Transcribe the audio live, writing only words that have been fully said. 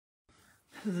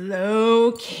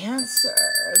Hello, Cancer.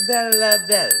 Bella,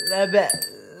 Bella,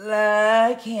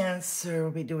 Bella. Cancer.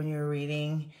 We'll be doing your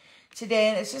reading today,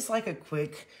 and it's just like a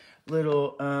quick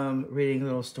little reading,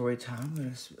 little story time. I'm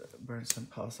going to burn some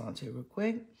Palo Santo real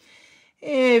quick.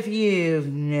 If you've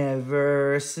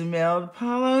never smelled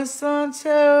Palo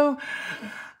Santo,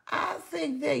 I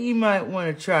think that you might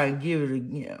want to try and give it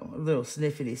a little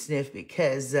sniffity sniff,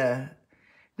 because not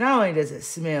only does it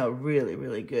smell really,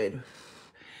 really good,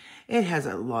 it has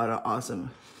a lot of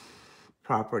awesome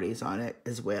properties on it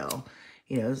as well.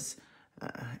 It's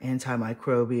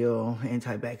antimicrobial,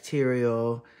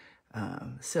 antibacterial.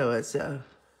 So it's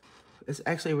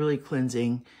actually really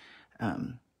cleansing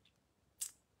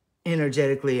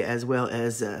energetically as well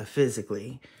as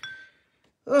physically.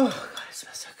 Oh, God, it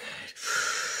smells so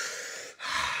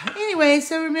good. Anyway,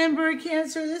 so remember,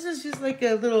 Cancer, this is just like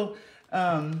a little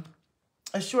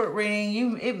a short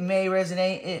reading. It may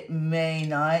resonate, it may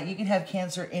not. You can have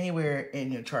Cancer anywhere in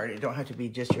your chart. It don't have to be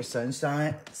just your sun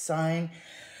sign.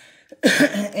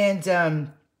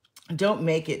 And don't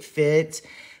make it fit.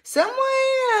 Someone,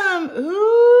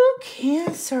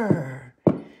 Cancer.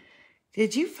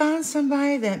 Did you find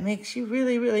somebody that makes you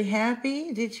really, really happy?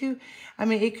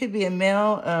 It could be a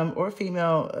male or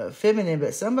female, feminine,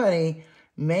 but somebody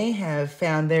may have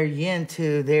found their yin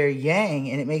to their yang,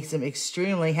 and it makes them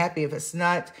extremely happy. If it's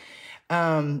not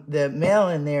the male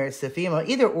in there, it's the female,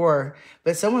 either or.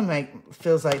 But someone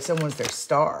feels like someone's their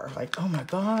star. Like, oh my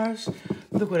gosh,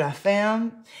 look what I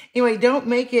found. Anyway, don't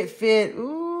make it fit.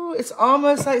 Ooh, it's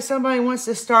almost like somebody wants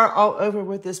to start all over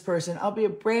with this person. I'll be a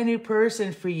brand new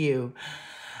person for you.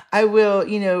 I will,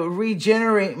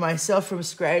 regenerate myself from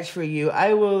scratch for you.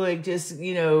 I will I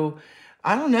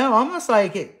don't know, almost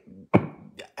like it.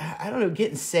 I don't know,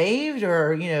 getting saved,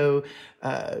 or,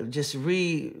 just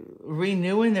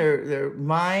renewing their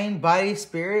mind, body,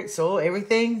 spirit, soul,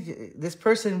 everything. This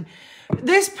person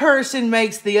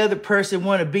makes the other person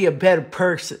want to be a better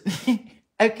person.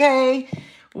 Okay.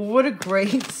 What a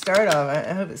great start off.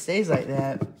 I hope it stays like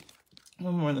that.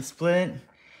 One more in the split.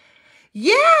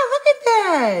 Yeah, look at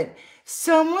that.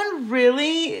 Someone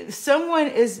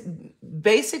is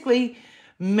basically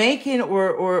making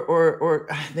or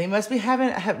they must be having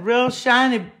a real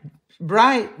shiny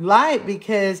bright light,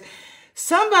 because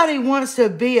somebody wants to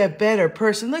be a better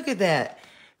person. Look at that.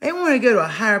 They want to go to a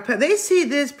higher path. They see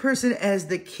this person as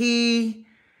the key,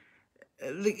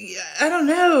 I don't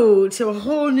know, to a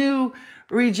whole new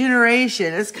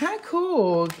regeneration. It's kind of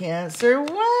cool, Cancer.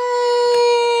 What?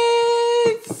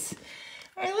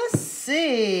 All right, let's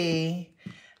see.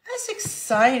 That's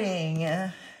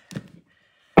exciting.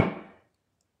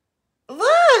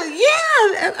 Look,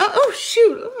 yeah. Oh,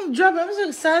 shoot. I'm going to drop it. I'm so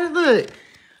excited. Look at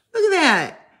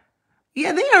that.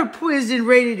 Yeah, they are poised and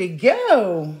ready to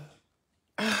go.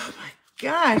 Oh, my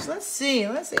gosh. Let's see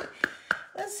what's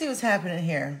happening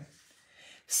here.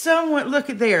 Someone, look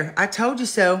at there. I told you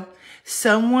so.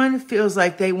 Someone feels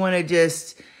like they want to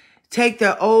just take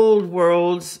the old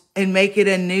worlds and make it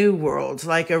a new world,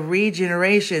 like a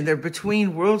regeneration. They're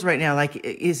between worlds right now. Like,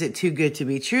 is it too good to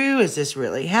be true? Is this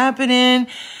really happening?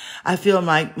 I feel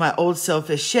my old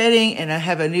self is shedding, and I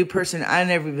have a new person I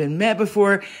never even met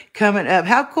before coming up.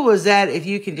 How cool is that if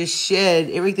you can just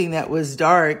shed everything that was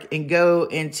dark and go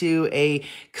into a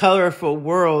colorful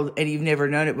world, and you've never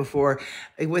known it before,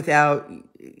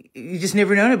 you just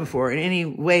never known it before in any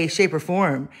way, shape, or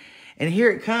form. And here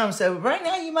it comes. So right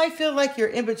now you might feel like you're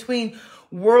in between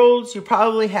worlds. You're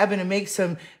probably having to make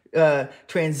some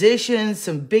transitions,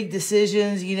 some big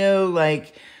decisions,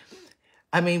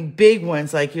 big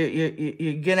ones. Like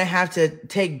you're going to have to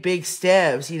take big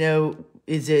steps. You got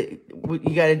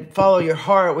to follow your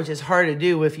heart, which is hard to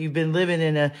do if you've been living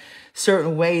in a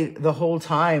certain way the whole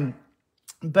time.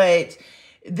 But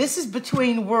this is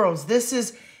between worlds. This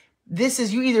is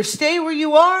you either stay where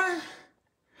you are,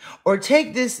 or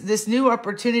take this new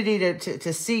opportunity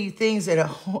to see things in a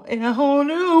whole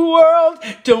new world.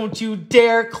 Don't you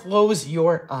dare close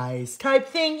your eyes type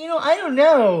thing. I don't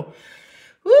know.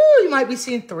 Woo, you might be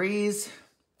seeing threes.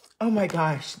 Oh my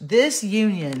gosh, this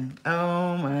union.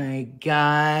 Oh my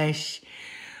gosh.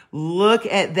 Look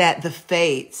at that, the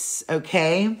fates,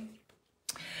 okay?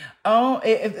 Oh,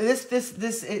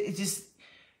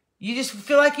 you just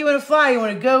feel like you want to fly. You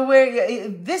want to go where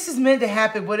this is meant to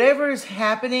happen. Whatever is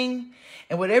happening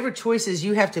and whatever choices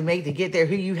you have to make to get there,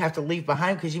 who you have to leave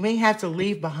behind, because you may have to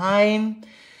leave behind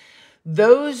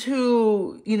those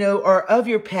who, are of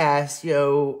your past,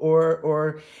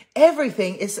 or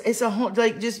everything. It's a whole,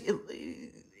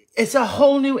 it's a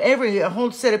whole new a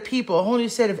whole set of people, a whole new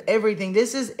set of everything.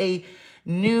 This is a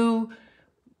new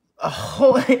a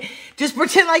whole, just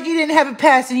pretend like you didn't have a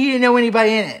past and you didn't know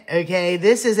anybody in it. Okay.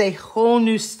 This is a whole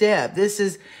new step. This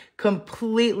is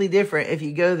completely different. If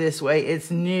you go this way,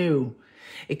 it's new.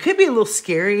 It could be a little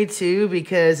scary too,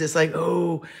 because it's like,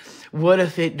 oh, what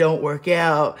if it don't work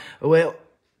out? Well,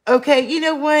 okay. You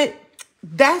know what?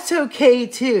 That's okay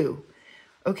too.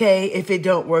 Okay. If it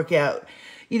don't work out,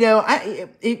 you know,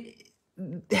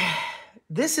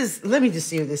 this is, let me just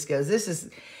see where this goes. This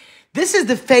is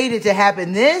the fated to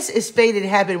happen. This is fated to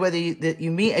happen whether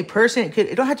you meet a person.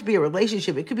 It don't have to be a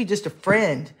relationship. It could be just a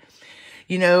friend,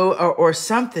 you know, or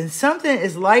something. Something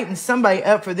is lighting somebody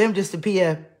up for them just to be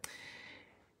a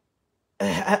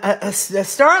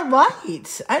star of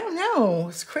light. I don't know.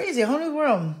 It's crazy. A whole new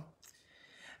world.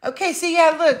 Okay, so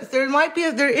yeah, look,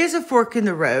 there is a fork in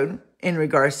the road in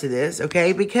regards to this,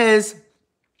 okay? Because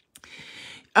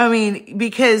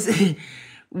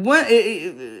one,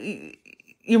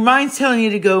 your mind's telling you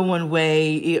to go one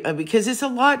way because it's a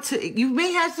lot you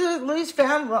may have to lose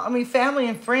family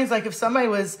and friends. Like if somebody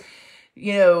was,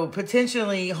 you know,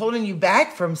 potentially holding you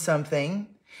back from something,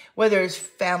 whether it's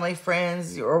family,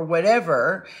 friends, or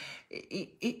whatever,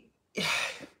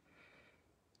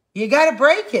 you got to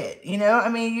break it, you know? I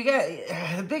mean,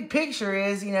 the big picture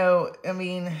is, you know, I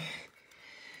mean,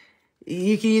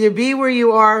 you can either be where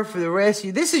you are for the rest of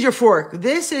you. This is your fork.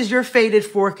 This is your fated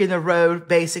fork in the road,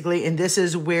 basically. And this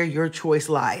is where your choice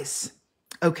lies.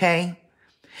 Okay?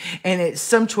 And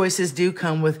some choices do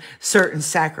come with certain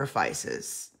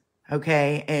sacrifices.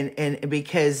 Okay? And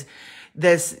because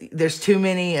there's too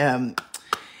many, you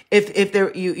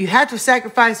have to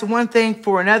sacrifice one thing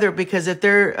for another, because if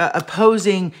they're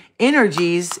opposing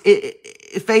energies,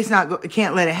 faith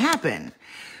can't let it happen.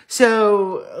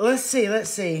 So let's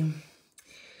see.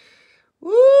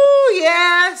 Woo,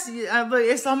 yes.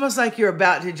 It's almost like you're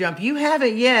about to jump. You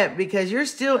haven't yet, because you're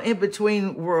still in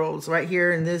between worlds right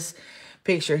here in this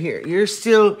picture here. You're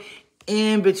still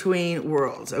in between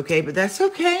worlds. Okay. But that's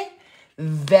okay.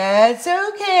 That's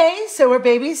okay. So we're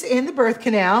babies in the birth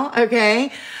canal.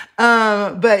 Okay.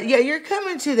 But yeah, you're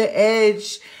coming to the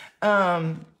edge.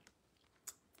 You're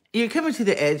coming to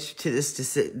the edge to this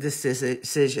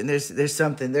decision. There's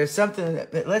something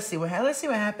that, let's see what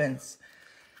happens.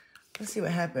 Let's see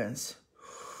what happens.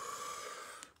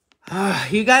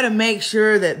 You got to make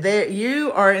sure that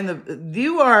you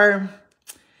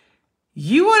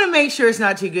want to make sure it's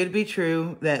not too good to be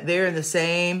true, that they're in the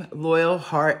same loyal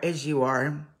heart as you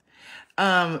are.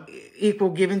 Equal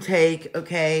give and take.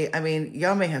 Okay. I mean,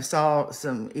 y'all may have saw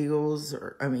some eagles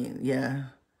yeah.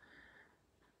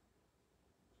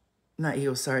 Not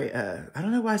eagles, sorry. I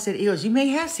don't know why I said eagles. You may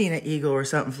have seen an eagle or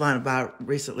something flying about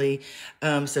recently.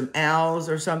 Some owls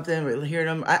or something. We're hearing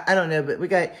them. I don't know, but we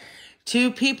got two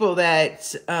people that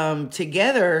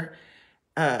together,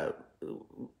 they're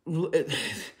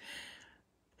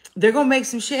gonna make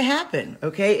some shit happen.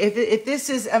 Okay, if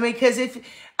this is, because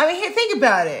think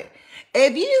about it.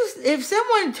 If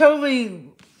someone totally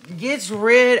gets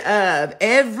rid of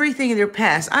everything in their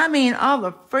past. I mean, all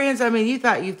the friends, you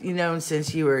thought you've known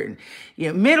since you were in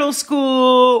middle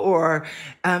school, or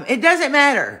it doesn't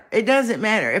matter. It doesn't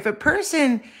matter. If a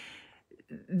person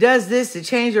does this to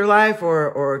change their life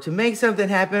or to make something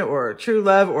happen, or true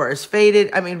love, or is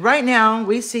fated. Right now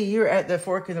we see you're at the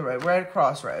fork in the road. We're at a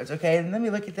crossroads. Okay. And let me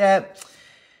look at that.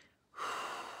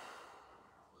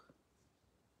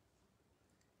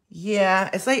 Yeah,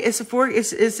 it's like it's a fork.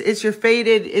 It's your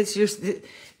fated.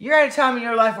 You're at a time in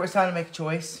your life where it's time to make a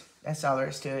choice. That's all there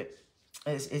is to it.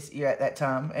 You're at that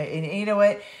time, and you know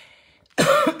what?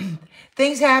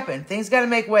 Things happen. Things got to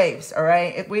make waves. All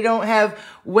right. If we don't have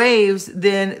waves,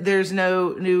 then there's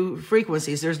no new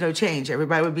frequencies. There's no change.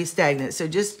 Everybody would be stagnant. So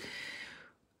just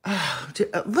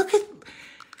look at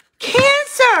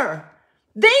Cancer.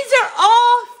 These are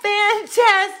all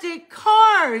fantastic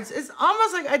cards. It's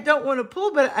almost like I don't want to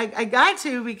pull, but I got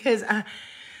to, because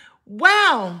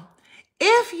wow.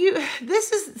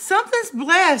 Something's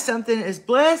blessed, something is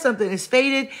blessed, something is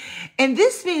fated. And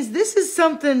this means this is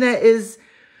something that is,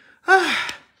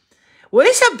 well,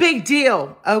 it's a big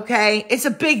deal. Okay. It's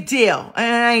a big deal.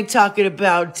 And I ain't talking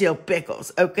about dill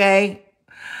pickles. Okay.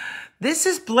 This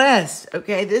is blessed.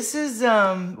 Okay. This is,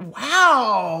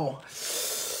 wow.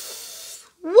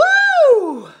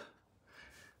 Woo!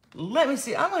 Let me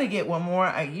see. I'm going to get one more.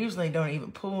 I usually don't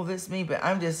even pull this but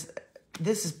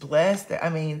this is blessed.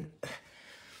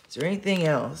 Is there anything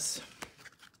else?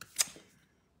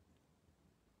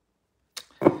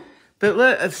 But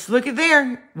look at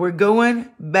there. We're going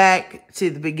back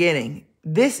to the beginning.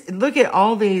 Look at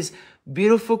all these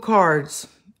beautiful cards.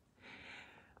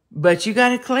 But you got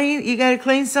to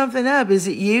clean something up. Is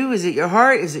it you? Is it your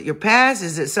heart? Is it your past?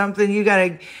 Is it something you got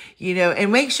to,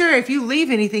 and make sure if you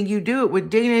leave anything, you do it with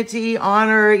dignity,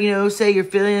 honor, say your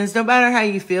feelings, no matter how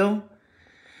you feel.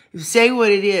 Say what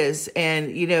it is,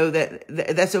 and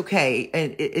that's okay.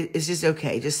 And it's just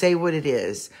okay. Just say what it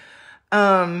is.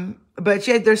 But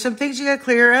yeah, there's some things you got to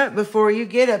clear up before you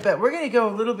get it. But we're going to go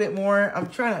a little bit more. I'm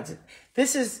trying not to,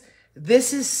 this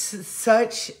is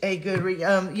such a good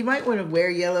you might want to wear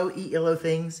yellow, eat yellow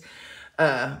things.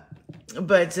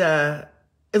 But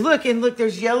look,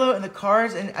 there's yellow in the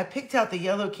cards, and I picked out the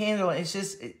yellow candle, and it's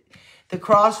just, the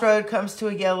crossroad comes to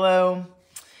a yellow.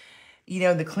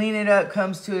 The clean it up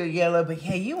comes to a yellow. But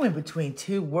hey, you went between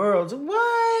two worlds.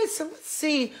 What? So let's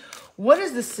see. What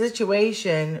is the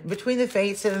situation between the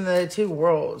fates and the two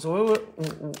worlds? What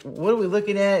are we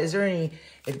looking at? Is there any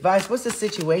advice? What's the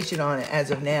situation on it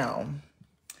as of now?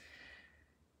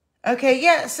 Okay,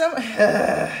 yeah.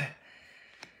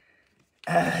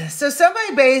 So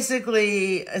somebody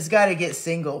basically has got to get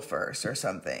single first or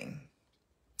something.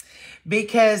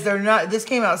 Because they're not, this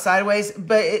came out sideways,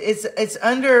 but it's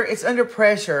under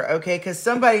pressure, okay? Because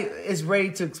somebody is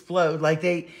ready to explode.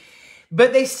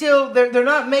 But they're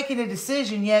not making a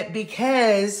decision yet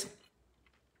because,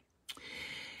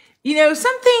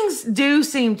 some things do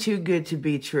seem too good to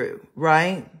be true,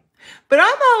 right? But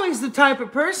I'm always the type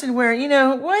of person where,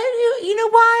 why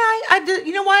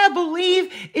I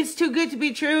believe it's too good to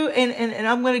be true and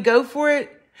I'm going to go for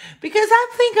it. Because I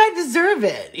think I deserve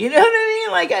it. You know what I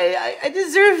mean? Like, I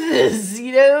deserve this,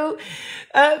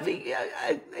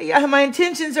 my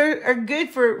intentions are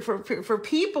good for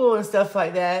people and stuff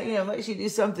like that. Unless you do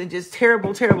something just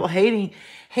terrible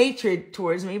hatred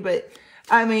towards me. But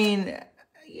I mean,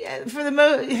 yeah, for the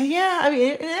most, yeah, I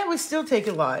mean, that would still take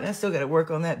a lot, and I still got to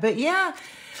work on that. But yeah,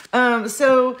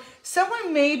 so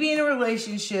someone may be in a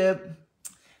relationship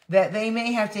that they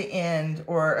may have to end,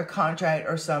 or a contract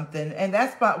or something. And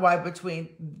that's about why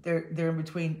they're in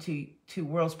between two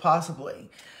worlds possibly.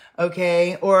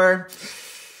 Okay. Or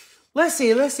let's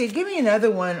see. Give me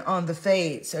another one on the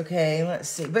fates. Okay. Let's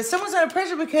see. But someone's under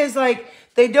pressure because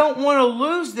they don't want to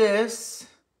lose this,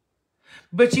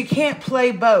 but you can't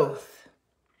play both.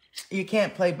 You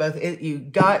can't play both. You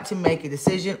got to make a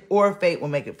decision, or fate will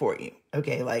make it for you.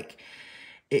 Okay.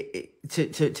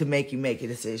 To make you make a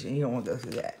decision. You don't want to go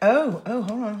through that. Oh,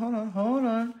 hold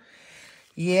on.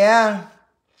 Yeah.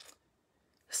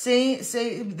 See,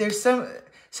 so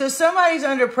somebody's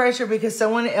under pressure because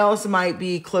someone else might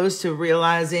be close to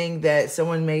realizing that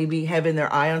someone may be having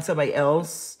their eye on somebody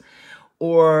else,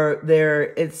 or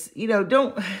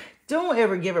don't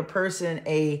ever give a person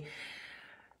a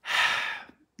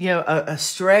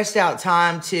stressed out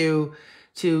time to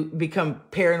become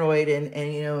paranoid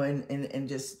and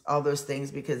just all those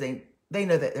things, because they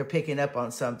know that they're picking up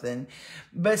on something.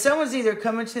 But someone's either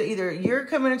you're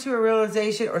coming into a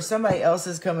realization, or somebody else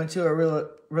is coming to a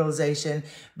realization,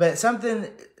 but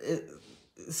somebody's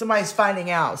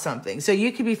finding out something. So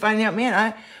you could be finding out, man,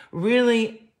 I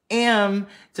really am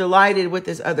delighted with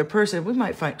this other person. We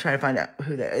might try to find out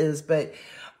who that is,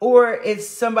 or it's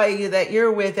somebody that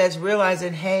you're with that's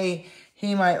realizing, hey,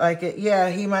 he might like it. Yeah,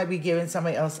 he might be giving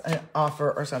somebody else an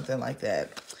offer or something like that.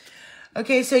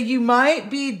 Okay, so you might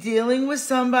be dealing with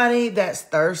somebody that's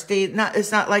thirsty.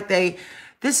 This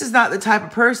is not the type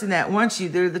of person that wants you.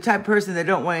 They're the type of person that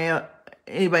don't want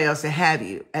anybody else to have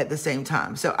you at the same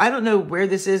time. So I don't know where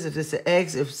this is, if it's an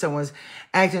ex, if someone's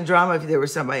acting drama, if there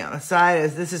was somebody on the side,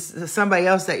 as this is somebody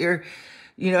else that you're,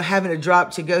 having to drop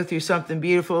to go through something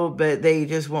beautiful, but they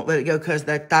just won't let it go because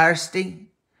they're thirsty.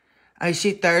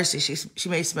 She's thirsty. She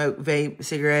may smoke vape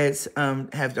cigarettes,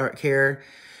 have dark hair.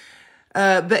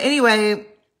 But anyway,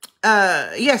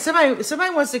 yeah,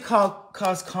 somebody wants to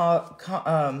cause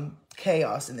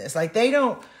chaos in this.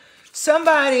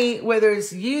 Somebody, whether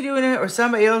it's you doing it or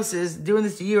somebody else is doing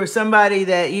this to you, or somebody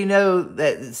that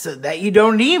that you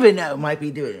don't even know might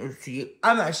be doing it to you.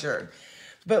 I'm not sure.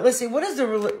 But let's see, what is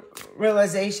the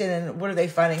realization, and what are they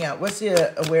finding out? What's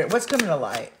what's coming to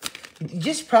light?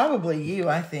 Just probably you,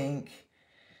 I think.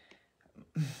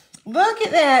 Look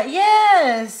at that.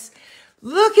 Yes.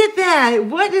 Look at that.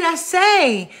 What did I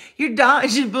say? You're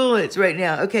dodging bullets right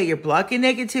now. Okay, you're blocking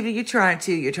negativity. You're trying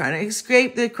to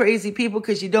escape the crazy people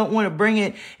because you don't want to bring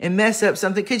it and mess up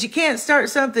something, because you can't start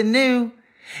something new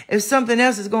if something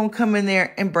else is going to come in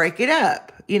there and break it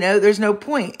up. There's no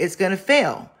point. It's going to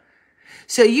fail.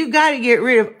 So you got to get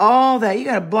rid of all that. You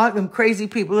got to block them crazy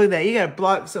people. Look at that. You got to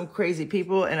block some crazy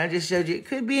people. And I just showed you, it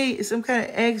could be some kind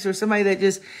of ex or somebody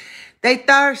that they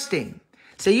thirsty.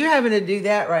 So you're having to do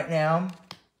that right now.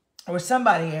 Or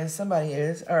somebody is.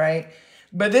 All right.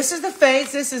 But this is the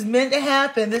face. This is meant to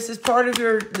happen. This is part of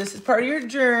your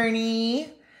journey.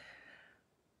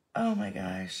 Oh my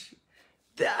gosh.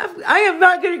 I am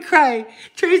not going to cry.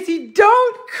 Tracy,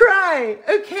 don't cry,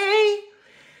 okay?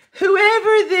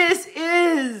 Whoever this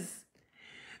is,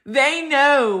 they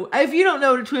know. If you don't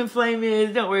know what a twin flame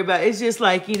is, don't worry about it. It's just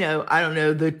like, I don't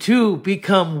know, the two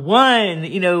become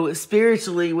one,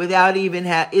 spiritually without even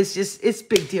it's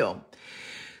big deal.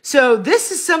 So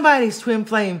this is somebody's twin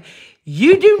flame.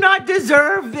 You do not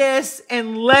deserve this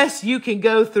unless you can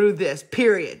go through this,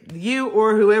 period. You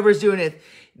or whoever's doing it.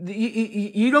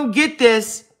 You don't get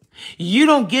this. You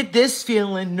don't get this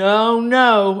feeling.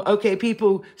 No. Okay,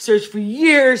 people search for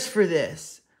years for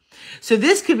this. So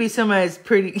this could be somebody that's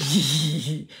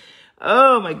pretty...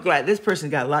 Oh my God, this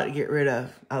person got a lot to get rid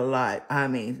of. A lot. I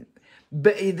mean,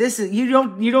 but this is, you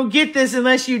don't get this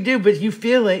unless you do, but you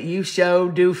feel it. You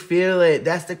do feel it.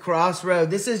 That's the crossroad.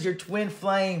 This is your twin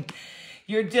flame.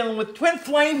 You're dealing with twin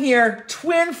flame here.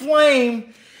 Twin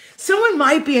flame. Someone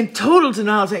might be in total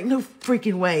denial. It's like, no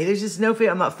freaking way. There's just no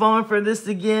fear. I'm not falling for this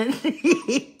again.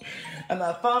 I'm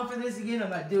not falling for this again.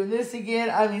 I'm not doing this again.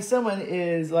 I mean, someone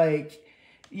is like,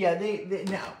 yeah,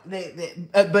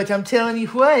 but I'm telling you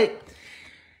what,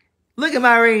 look at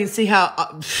my reading and see how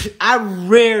I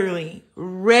rarely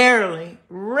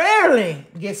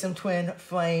get some twin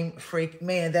flame freak.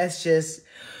 Man, that's just,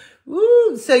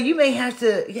 woo. So you may have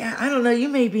to, I don't know, you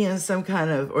may be in some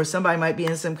kind of, or somebody might be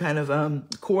in some kind of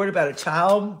court about a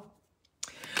child,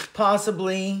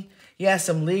 possibly. Yeah,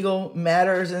 some legal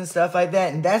matters and stuff like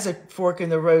that. And that's a fork in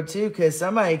the road too, because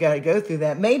somebody got to go through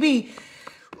that. Maybe,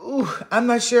 I'm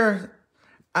not sure.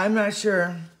 Let's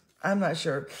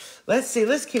see.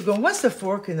 Let's keep going. What's the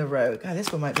fork in the road? God,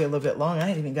 this one might be a little bit long. I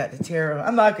ain't even got the tarot.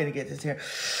 I'm not going to get the tarot.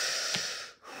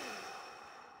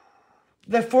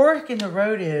 The fork in the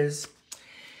road is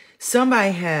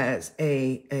somebody has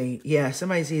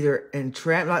somebody's either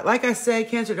entrapped. Like I said,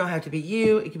 Cancer don't have to be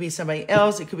you. It could be somebody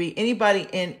else. It could be anybody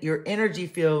in your energy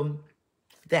field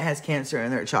that has Cancer in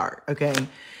their chart. Okay.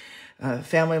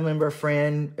 Family member,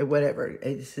 friend, whatever.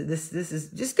 This is,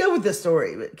 just go with the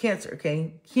story. But Cancer,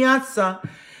 okay? Cancer.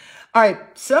 All right,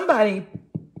 somebody,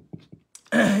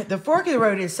 the fork of the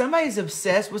road is somebody's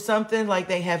obsessed with something, like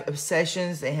they have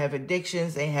obsessions, they have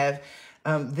addictions, they have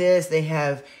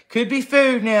could be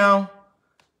food now.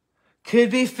 Could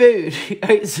be food.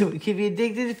 Someone could be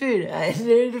addicted to food. I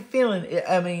know the feeling.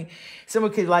 I mean,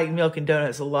 someone could like milk and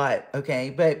donuts a lot,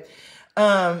 okay? But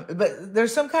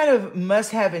there's some kind of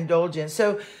must-have indulgence.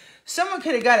 So someone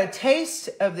could have got a taste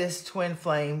of this twin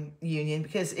flame union,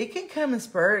 because it can come in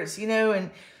spurts,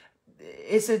 and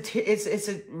it's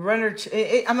a runner.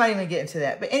 I'm not even getting to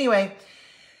that. But anyway,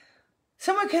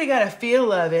 someone could have got a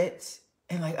feel of it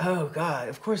and like, oh God,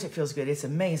 of course it feels good. It's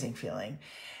an amazing feeling.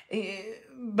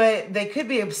 But they could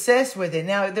be obsessed with it.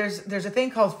 Now, there's a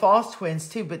thing called false twins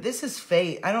too, but this is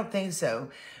fate. I don't think so.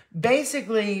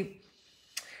 Basically,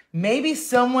 maybe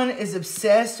someone is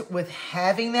obsessed with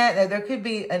having that. Now, there could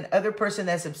be another person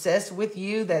that's obsessed with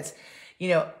you that's,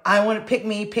 I want to pick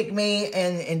me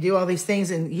and do all these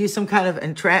things and use some kind of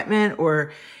entrapment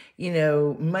or,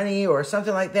 money or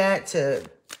something like that to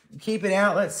keep it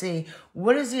out. Let's see.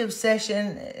 What is the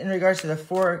obsession in regards to the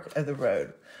fork of the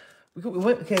road?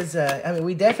 Because,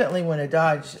 we definitely want to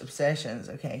dodge obsessions.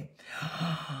 Okay.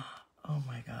 Oh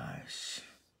my gosh.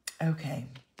 Okay.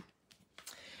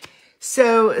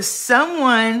 So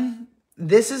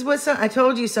this is what I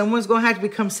told you, someone's going to have to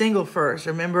become single first.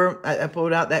 Remember, I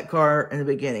pulled out that card in the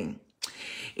beginning.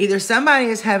 Either somebody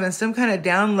is having some kind of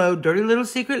download, dirty little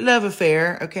secret love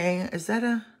affair. Okay. Is that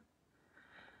I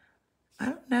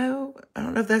don't know. I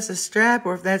don't know if that's a strap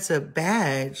or if that's a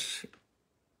badge.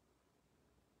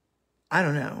 I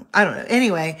don't know.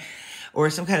 Anyway, or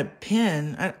some kind of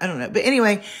pin. I don't know. But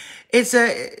anyway, it's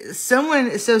someone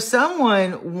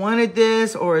wanted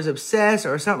this or is obsessed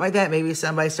or something like that. Maybe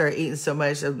somebody started eating so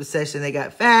much of obsession they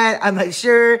got fat. I'm not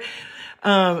sure.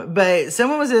 But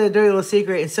someone was in a dirty little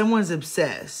secret and someone's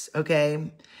obsessed.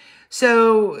 Okay.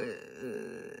 So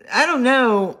I don't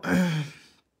know.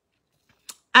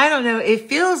 It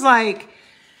feels like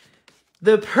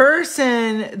the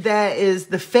person that is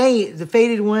the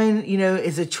fated one,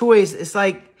 is a choice. It's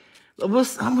like, I'm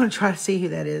going to try to see who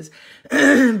that is.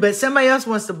 But somebody else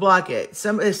wants to block it.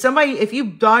 If you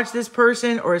dodge this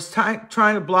person or is trying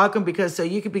to block them so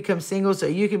you can become single, so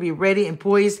you can be ready and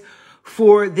poised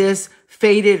for this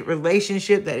fated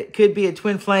relationship that it could be a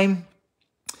twin flame,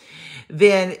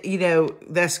 then,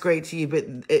 that's great to you. But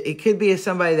it could be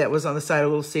somebody that was on the side of a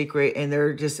little secret and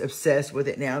they're just obsessed with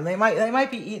it now. And they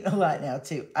might be eating a lot now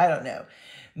too. I don't know.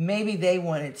 maybe they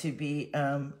want it to be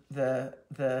the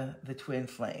twin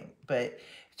flame. But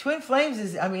twin flames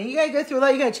is, I mean, you got to go through a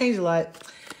lot. You got to change a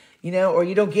lot, you know, or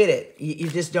you don't get it. You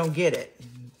just don't get it.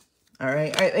 All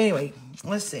right. All right. Anyway,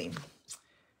 let's see.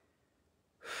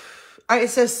 All right.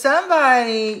 So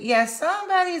somebody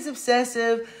is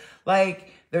obsessive.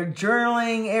 Like they're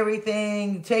journaling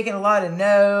everything, taking a lot of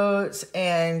notes,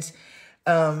 and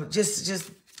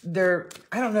just they're,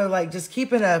 I don't know, like just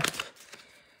keeping up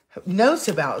notes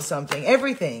about something,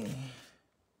 everything.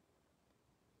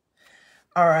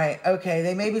 All right. Okay.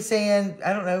 They may be saying,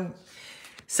 I don't know,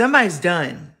 somebody's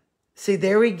done. See,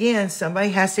 there again, somebody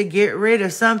has to get rid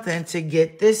of something to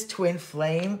get this twin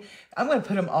flame. I'm going to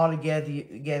put them all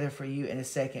together for you in a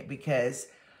second, because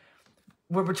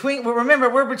remember,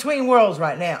 we're between worlds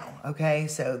right now. Okay.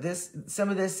 So some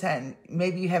of this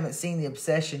maybe you haven't seen the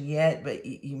obsession yet, but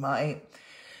you might.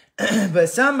 But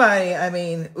somebody, I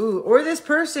mean, or this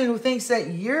person who thinks that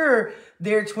you're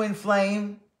their twin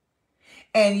flame,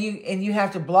 and you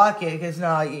have to block it because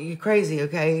no, you're crazy.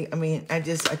 Okay. I mean, I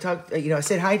talked, I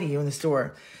said hi to you in the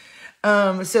store.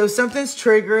 So something's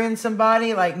triggering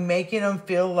somebody, like making them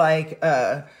feel like,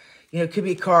 it could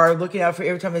be a car, looking out for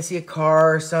every time they see a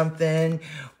car or something,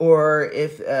 or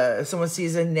if someone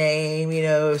sees a name,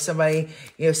 if somebody,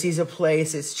 sees a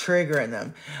place, it's triggering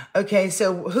them. Okay,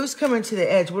 so who's coming to the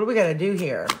edge? What do we got to do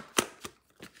here?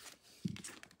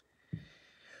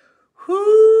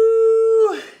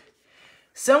 Whoo!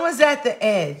 Someone's at the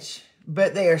edge,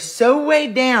 but they are so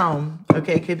weighed down.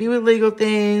 Okay, could be with legal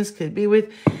things, could be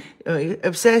with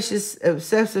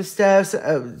obsessive stuff,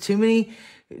 too many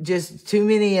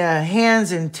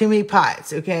hands and too many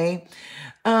pots. Okay.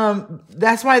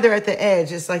 That's why they're at the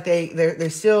edge. It's like they're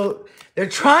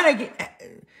trying to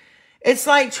it's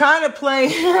like trying to play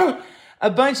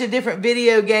a bunch of different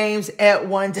video games at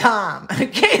one time.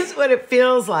 Okay. It's what it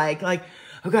feels like. Like,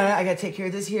 oh God, I got to take care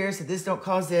of this here, so this don't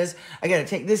cause this. I got to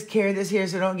take this care of this here,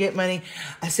 so don't get money.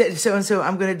 I said so-and-so,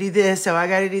 I'm going to do this, so I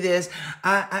got to do this.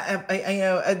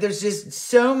 There's just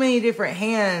so many different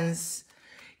hands.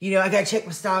 I got to check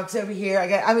my stocks over here.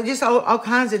 Just all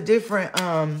kinds of different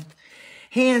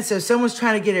hands. So someone's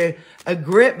trying to get a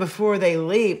grip before they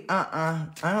leap.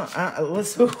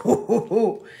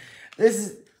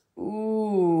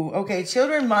 Okay.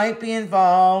 Children might be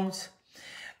involved.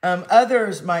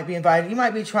 Others might be invited. You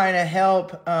might be trying to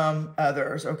help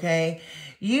others. Okay.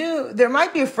 There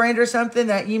might be a friend or something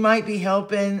that you might be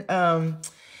helping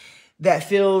that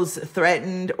feels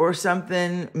threatened or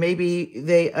something. Maybe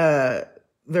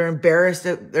they're embarrassed.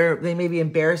 They may be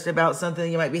embarrassed about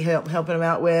something you might be helping them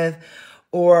out with,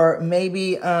 or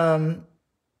maybe a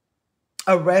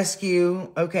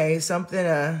rescue. Okay,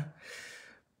 something.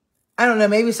 I don't know.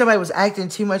 Maybe somebody was acting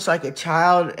too much like a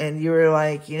child, and you were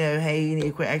like, hey, you need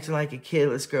to quit acting like a kid.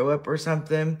 Let's grow up, or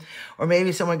something. Or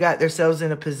maybe someone got themselves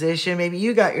in a position. Maybe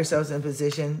you got yourselves in a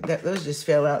position that those just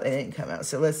fell out. They didn't come out.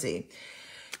 So let's see.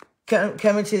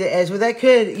 Coming to the edge. Well, that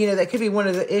could be one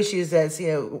of the issues that's,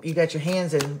 you got your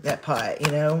hands in that pot,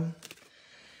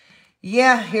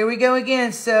 Yeah, here we go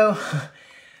again. So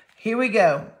here we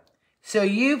go. So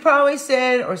you probably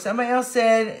said, or somebody else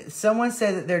said, someone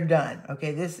said that they're done.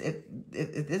 Okay, this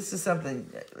is something,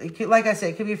 like I said,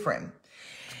 it could be a friend.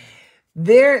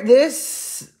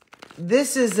 This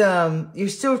is, you're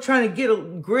still trying to get a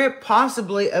grip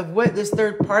possibly of what this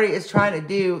third party is trying to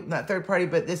do. Not third party,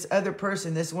 but this other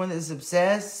person, this one that's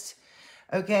obsessed.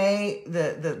 Okay.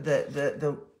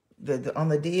 The on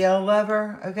the DL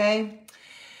lever. Okay.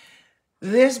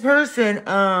 This person,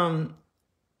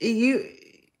 you're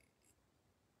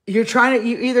either trying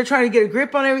to get a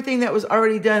grip on everything that was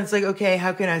already done. It's like, okay,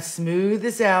 how can I smooth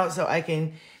this out so I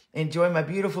can enjoy my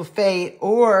beautiful fate?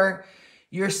 Or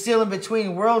you're still in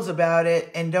between worlds about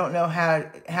it and don't know how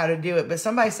to do it. But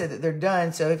somebody said that they're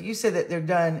done. So if you said that they're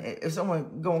done, if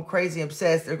someone going crazy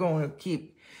obsessed, they're going to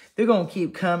keep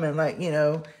coming, like,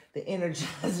 the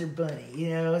Energizer Bunny,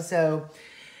 So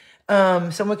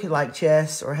someone could like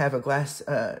chess or have a glass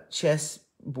chess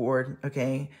board.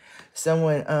 Okay.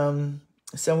 Someone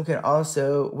could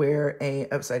also wear a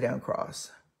upside down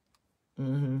cross.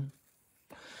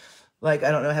 Like,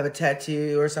 I don't know, have a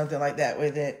tattoo or something like that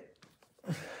with it.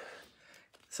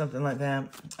 Something like that.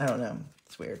 I don't know.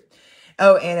 It's weird.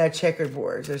 Oh, and checkered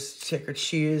boards. There's checkered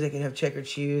shoes. They could have checkered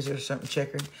shoes or something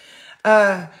checkered.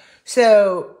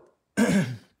 So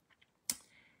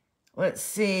let's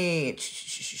see.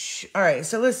 All right.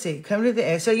 So let's see. Come to the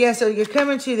edge. So yeah. So you're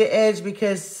coming to the edge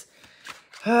because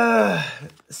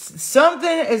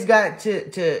something has got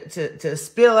to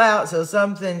spill out so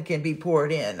something can be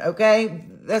poured in. Okay.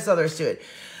 That's all there is to it.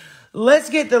 Let's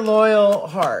get the loyal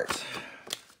heart.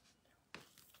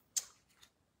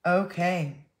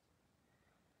 Okay.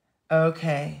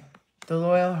 Okay. The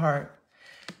loyal heart.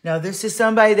 Now, this is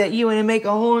somebody that you want to make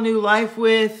a whole new life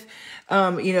with,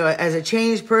 as a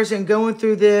changed person going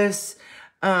through this,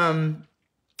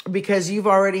 because you've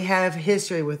already have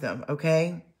history with them,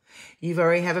 okay? You've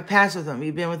already have a past with them.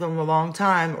 You've been with them a long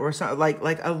time, or something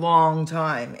like a long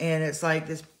time. And it's like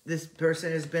this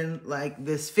person has been like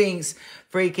the Sphinx,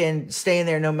 freaking staying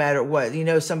there no matter what. You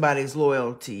know, somebody's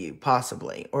loyal to you,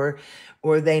 possibly, or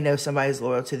they know somebody's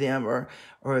loyal to them, or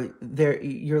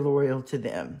you're loyal to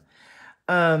them.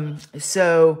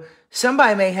 So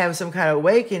somebody may have some kind of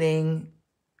awakening,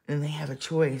 and they have a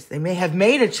choice. They may have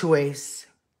made a choice.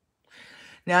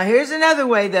 Now, here's another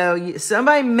way, though.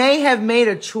 Somebody may have made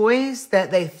a choice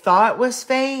that they thought was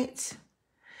fate.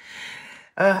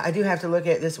 I do have to look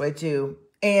at it this way, too.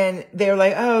 And they're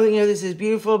like, oh, this is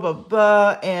beautiful, blah,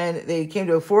 blah. And they came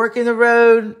to a fork in the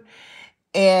road.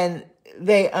 And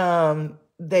they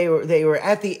were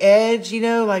at the edge,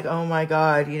 like, oh, my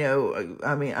God,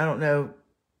 I mean, I don't know.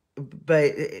 But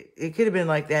it could have been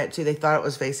like that, too. They thought it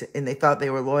was fate, and they thought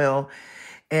they were loyal.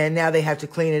 And now they have to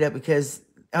clean it up because...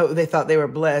 oh, they thought they were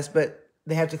blessed, but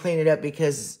they have to clean it up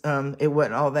because it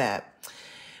wasn't all that.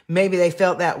 Maybe they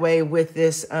felt that way with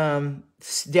this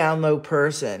down low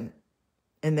person,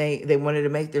 and they wanted to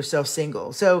make themselves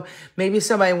single. So maybe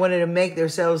somebody wanted to make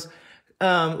themselves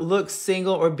look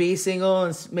single or be single,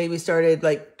 and maybe started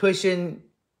like pushing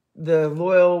the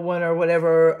loyal one or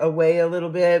whatever away a little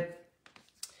bit,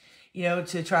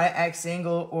 to try to act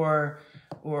single or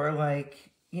like,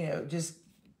 just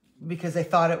because they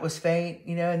thought it was fate,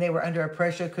 and they were under a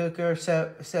pressure cooker.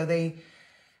 So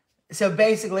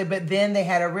basically, but then they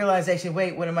had a realization,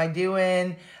 wait, what am I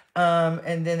doing?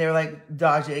 And then they're like,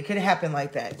 dodge it. It could have happened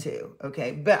like that too.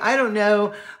 Okay. But I don't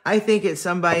know. I think it's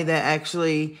somebody that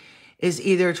actually is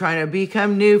either trying to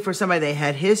become new for somebody they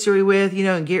had history with,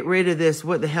 and get rid of this,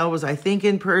 what the hell was I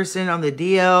thinking person on the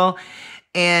DL.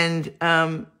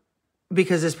 And,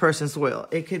 because this person's loyal,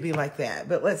 it could be like that,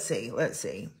 but let's see.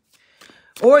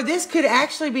 Or this could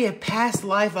actually be a past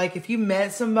life. Like if you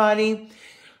met somebody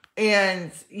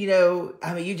and,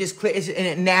 I mean, you just click and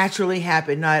it naturally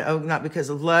happened. Not because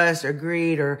of lust or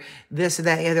greed or this or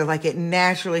that, the other. Like it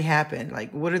naturally happened.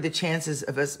 Like what are the chances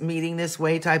of us meeting this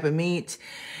way type of meet?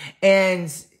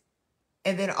 And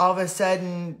then all of a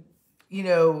sudden, you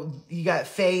got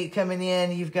fate coming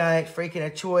in, you've got freaking a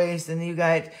choice, and you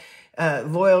got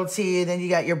loyalty, and then you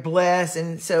got your bless.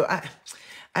 And so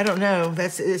I don't know.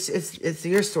 It's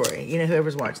your story.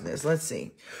 Whoever's watching this. Let's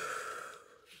see.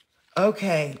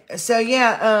 Okay. So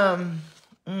yeah.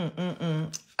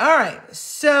 All right.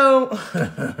 So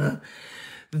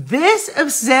this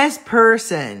obsessed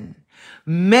person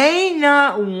may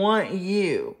not want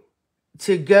you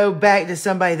to go back to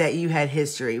somebody that you had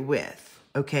history with.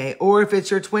 Okay. Or if it's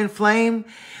your twin flame,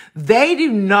 they do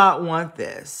not want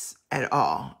this at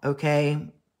all. Okay.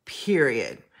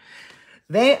 Period.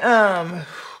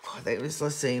 Let's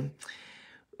see.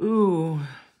 Ooh.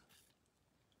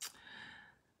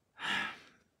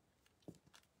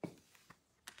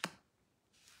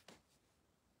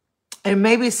 And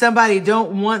maybe somebody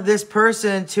don't want this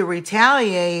person to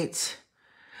retaliate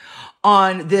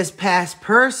on this past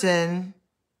person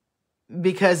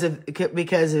because of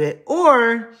it.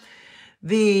 Or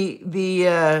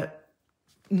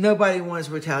nobody wants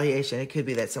retaliation. It could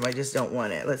be that somebody just don't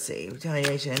want it. Let's see.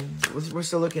 Retaliation. We're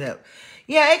still looking up.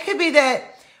 Yeah, it could be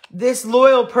that this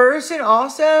loyal person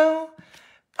also,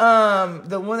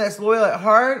 the one that's loyal at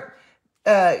heart,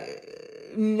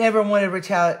 never wanted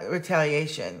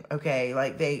retaliation. Okay.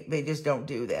 Like they just don't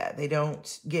do that. They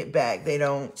don't get back. They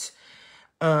don't,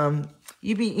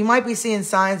 you might be seeing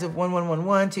signs of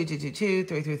 1111, 2222,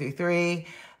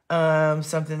 3333,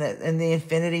 something that, and the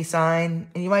infinity sign.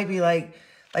 And you might be like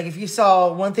if you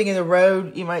saw one thing in the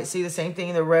road, you might see the same thing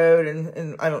in the road.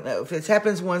 And I don't know if it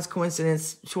happens once,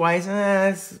 coincidence, twice,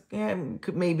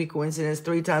 maybe coincidence,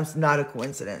 3 times, not a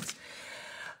coincidence.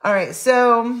 All right.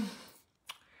 So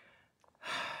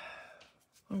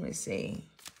let me see.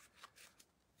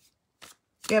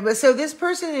 Yeah, but so this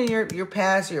person in your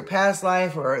past, or your past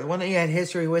life, or the one that you had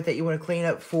history with that you want to clean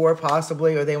up for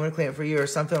possibly, or they want to clean up for you or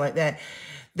something like that.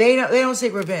 They don't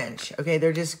seek revenge. Okay.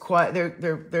 They're just quiet.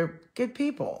 They're good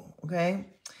people. Okay.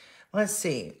 Let's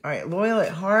see. All right. Loyal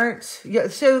at heart. Yeah.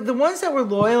 So the ones that were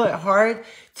loyal at heart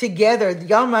together,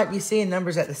 y'all might be seeing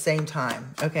numbers at the same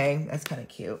time. Okay. That's kind of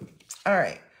cute. All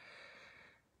right.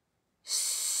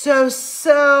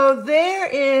 So there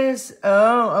is,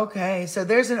 okay. So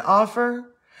there's an offer,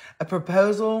 a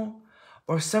proposal,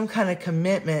 or some kind of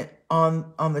commitment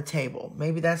on the table.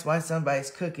 Maybe that's why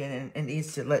somebody's cooking and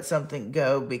needs to let something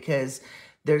go, because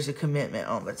there's a commitment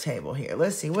on the table here.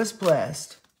 Let's see, what's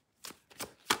blessed?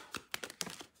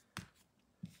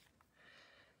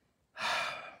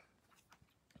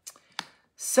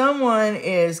 Someone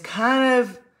is kind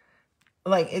of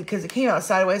like, because it came out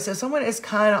sideways, so someone is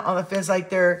kind of on the fence, like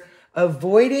they're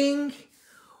avoiding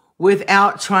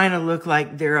without trying to look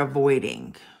like they're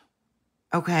avoiding.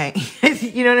 Okay.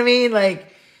 You know what I mean?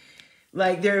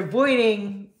 Like they're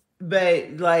avoiding,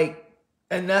 but like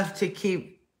enough to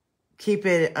keep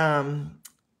it, I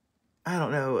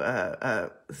don't know,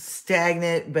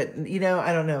 stagnant, but you know,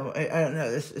 I don't know. I don't know.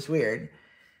 This is weird.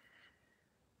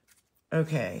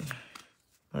 Okay.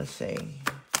 Let's see.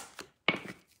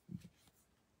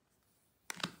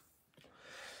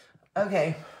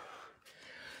 Okay.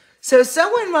 So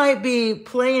someone might be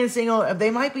playing single. They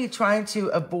might be trying to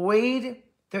avoid.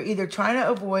 They're either trying to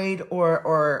avoid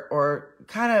or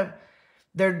kind of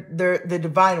they're the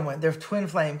divine one. They're twin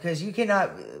flame, because you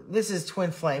cannot. This is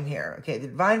twin flame here. Okay, the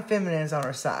divine feminine is on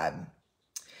our side.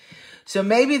 So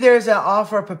maybe there's an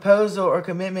offer, proposal, or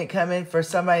commitment coming for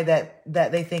somebody that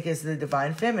they think is the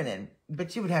divine feminine,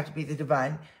 but you would have to be the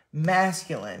divine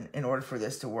masculine in order for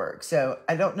this to work. So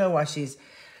I don't know why she's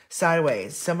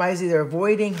sideways. Somebody's either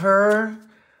avoiding her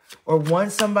or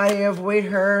wants somebody to avoid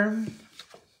her.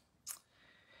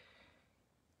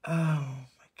 Oh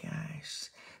my gosh.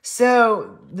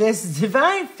 So this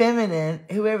divine feminine,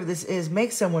 whoever this is,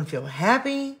 makes someone feel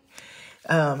happy,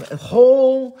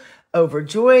 whole,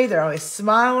 overjoyed. They're always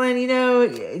smiling, you know,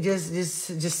 just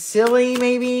silly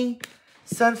maybe.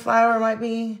 Sunflower might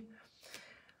be.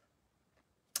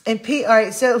 And all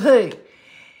right, so look.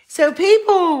 So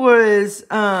people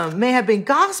may have been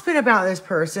gossiping about this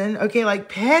person. Okay, like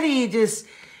petty,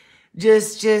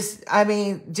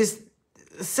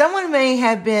 someone may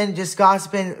have been just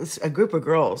gossiping. A group of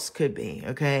girls could be,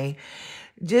 okay,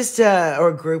 or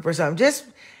a group or something. Just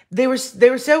they were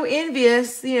so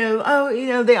envious, you know. Oh, you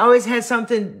know, they always had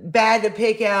something bad to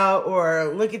pick out,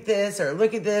 or look at this, or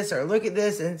look at this, or look at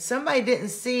this, and somebody didn't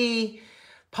see.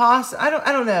 I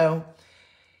don't know.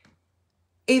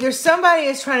 Either somebody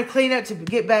is trying to clean up to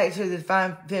get back to the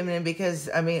divine feminine because,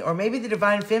 or maybe the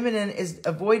divine feminine is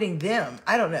avoiding them.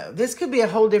 I don't know. This could be a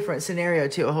whole different scenario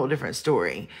too, a whole different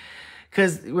story.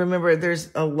 Because remember,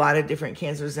 there's a lot of different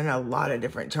cancers and a lot of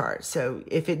different charts. So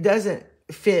if it doesn't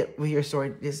fit with your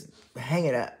story, just hang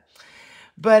it up.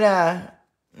 But,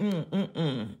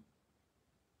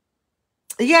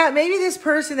 yeah, maybe this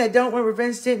person that don't want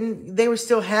revenge they were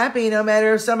still happy no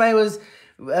matter if somebody was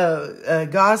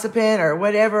gossiping or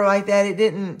whatever like that.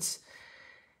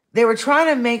 They were trying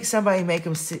to make somebody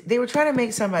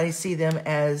see them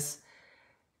as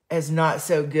not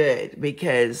so good,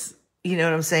 because you know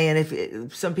what I'm saying?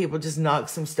 If some people just knock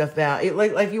some stuff out,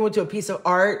 like you went to a piece of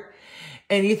art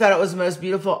and you thought it was the most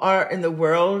beautiful art in the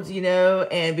world, you know,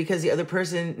 and because the other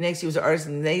person next to you was an artist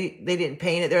and they didn't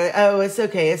paint it, they're like, oh, it's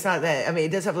okay, it's not that. I mean,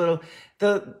 it does have the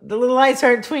little lights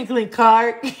aren't twinkling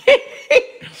cart.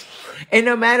 And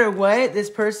no matter what,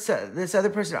 this other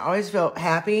person always felt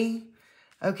happy.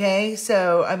 Okay,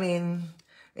 so,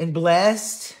 and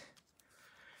blessed.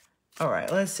 All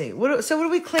right, let's see. So what are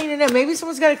we cleaning up? Maybe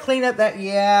someone's got to clean up that,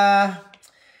 yeah.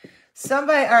 All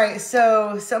right,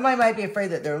 so somebody might be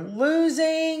afraid that they're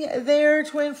losing their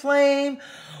twin flame,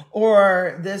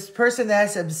 or this person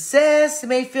that's obsessed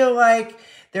may feel like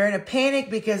they're in a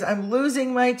panic because I'm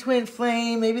losing my twin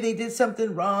flame. Maybe they did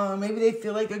something wrong. Maybe they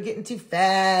feel like they're getting too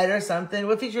fat or something.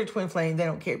 Well, if it's your twin flame, they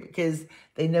don't care because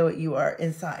they know what you are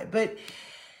inside. But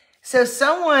so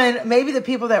maybe the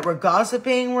people that were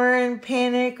gossiping were in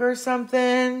panic or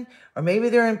something, or maybe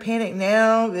they're in panic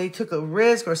now. They took a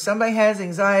risk, or somebody has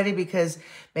anxiety because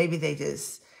maybe they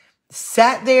just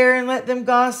sat there and let them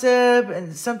gossip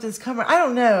and something's coming. I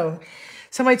don't know.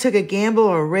 Somebody took a gamble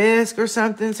or a risk or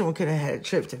something. Someone could have had a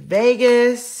trip to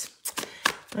Vegas.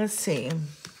 Let's see.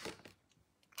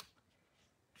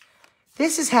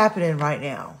 This is happening right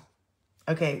now.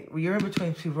 Okay, well, you're in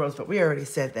between two worlds, but we already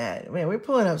said that. Man, we're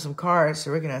pulling up some cards,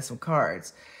 so we're going to have some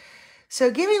cards. So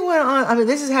give me one on,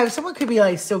 this is how someone could be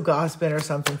like still gossiping or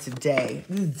something today.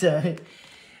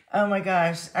 Oh my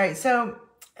gosh. All right, so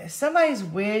somebody's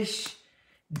wish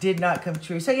did not come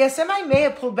true. So yeah, somebody may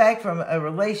have pulled back from a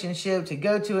relationship to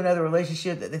go to another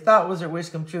relationship that they thought was their wish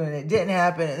come true, and it didn't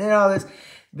happen. And then all this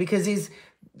because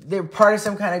they're part of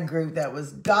some kind of group that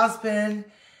was gossiping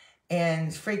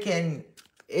and freaking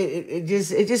it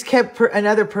just kept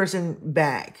another person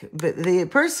back. But the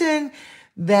person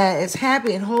that is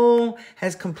happy and whole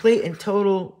has complete and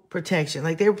total protection.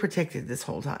 Like they were protected this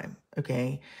whole time.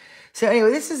 Okay. So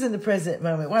anyway, this is in the present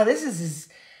moment. Wow, this is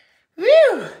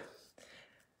whew.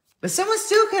 But someone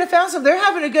still could have found something. They're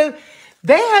having to go.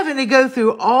 They having to go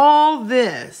through all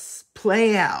this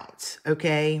play out,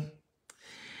 okay?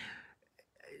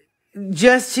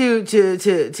 Just to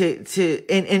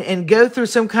go through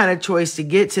some kind of choice to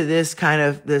get to this kind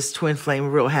of this twin flame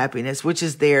of real happiness, which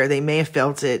is there. They may have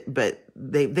felt it, but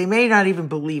they may not even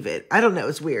believe it. I don't know.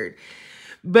 It's weird.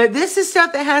 But this is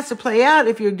stuff that has to play out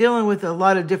if you're dealing with a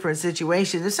lot of different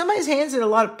situations. If somebody's hands in a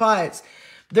lot of pots,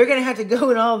 they're going to have to go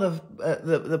in all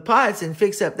the pots and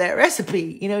fix up that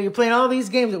recipe. You know, you're playing all these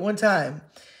games at one time.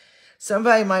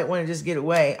 Somebody might want to just get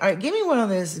away. All right, give me one on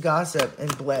this gossip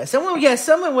and bless.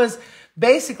 Someone was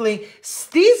basically,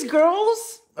 these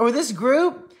girls or this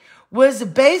group was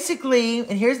basically,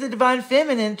 and here's the divine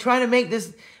feminine trying to make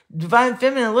this divine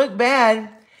feminine look bad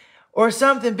or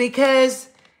something because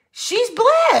she's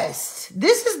blessed.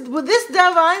 This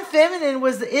divine feminine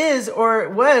was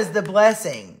the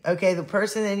blessing. Okay, the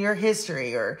person in your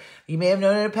history, or you may have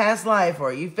known in a past life,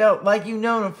 or you felt like you've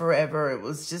known them forever. It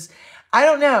was just, I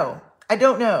don't know.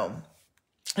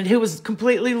 And who was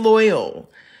completely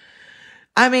loyal.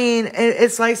 I mean,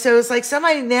 it's like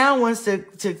somebody now wants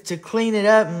to clean it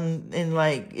up and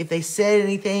like, if they said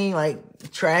anything like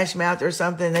trash mouth or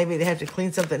something, maybe they have to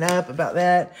clean something up about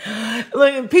that.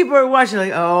 Look, people are watching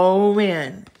like, oh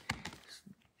man,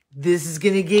 this is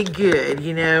going to get good,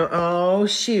 you know? Oh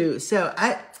shoot. So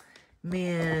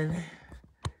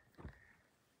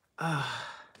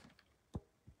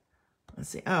let's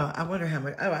see. Oh, I wonder how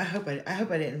much. Oh, I hope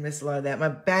I didn't miss a lot of that. My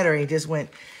battery just went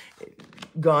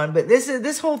gone. But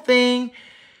this whole thing.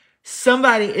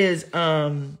 Somebody is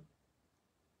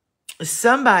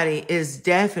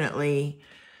definitely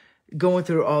going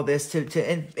through all this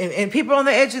and people on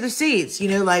the edge of their seats. You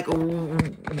know, like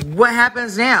what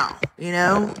happens now? You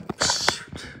know.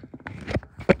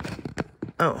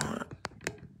 Oh.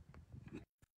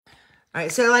 All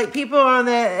right. So like people are on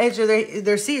the edge of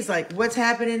their seats. Like what's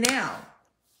happening now?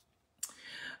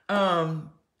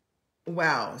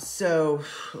 Wow. So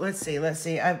let's see. My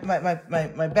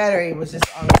battery was just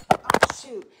on. Oh,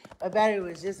 shoot. My battery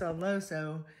was just on low.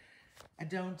 So I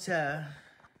don't, dang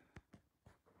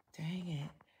it.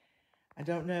 I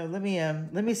don't know. Let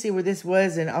me see where this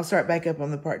was and I'll start back up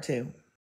on the part 2.